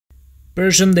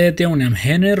Përshëndetje, unë jam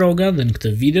Henry Roga dhe në këtë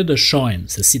video do shohim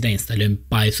se si ta instalojmë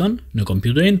Python në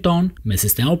kompjuterin ton me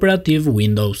sistem operativ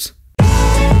Windows.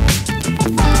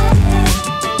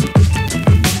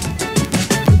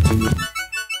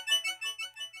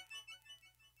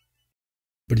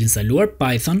 Për të instaluar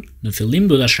Python, në fillim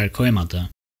duhet ta shkarkojmë atë.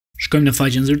 Shkojmë në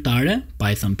faqen zyrtare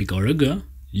python.org,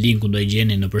 linkun do e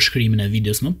gjeni në përshkrimin e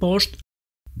videos më poshtë,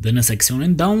 dhe në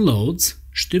seksionin Downloads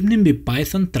shtypni mbi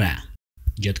Python 3.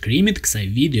 Gjatë krijimit të kësaj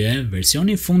videoje,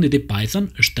 versioni i fundit i Python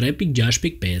është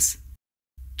 3.6.5.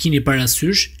 Keni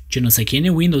parasysh që nëse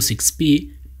keni Windows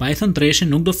XP, Python 3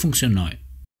 nuk do funksionojë.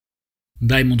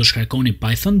 Ndaj mund të shkarkoni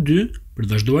Python 2 për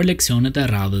të vazhduar leksionet e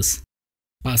radhës.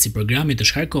 Pasi programi të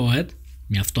shkarkohet,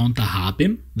 mjafton ta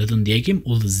hapim dhe të ndjekim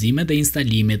udhëzimet e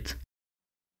instalimit.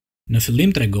 Në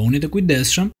fillim tregoni të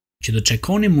kujdesshëm që të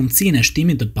çekoni mundësinë e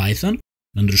shtimit të Python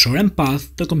në ndryshoren path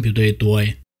të kompjuterit tuaj.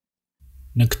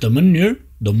 Në këtë mënyrë,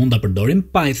 do mund ta përdorim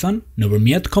Python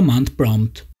nëpërmjet command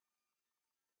prompt.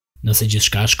 Nëse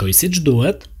gjithçka shkoi siç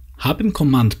duhet, hapim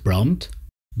command prompt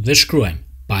dhe shkruajmë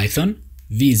Python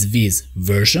vis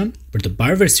version për të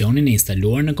parë versionin e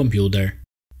instaluar në kompjuter.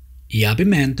 I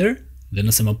japim enter dhe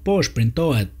nëse më poshtë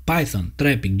printohet Python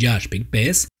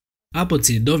 3.6.5 apo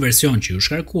cilido version që ju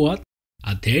shkarkuat,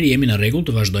 atëherë jemi në rregull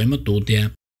të vazhdojmë më tutje.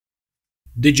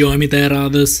 Dëgjojmë të e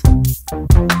radhës.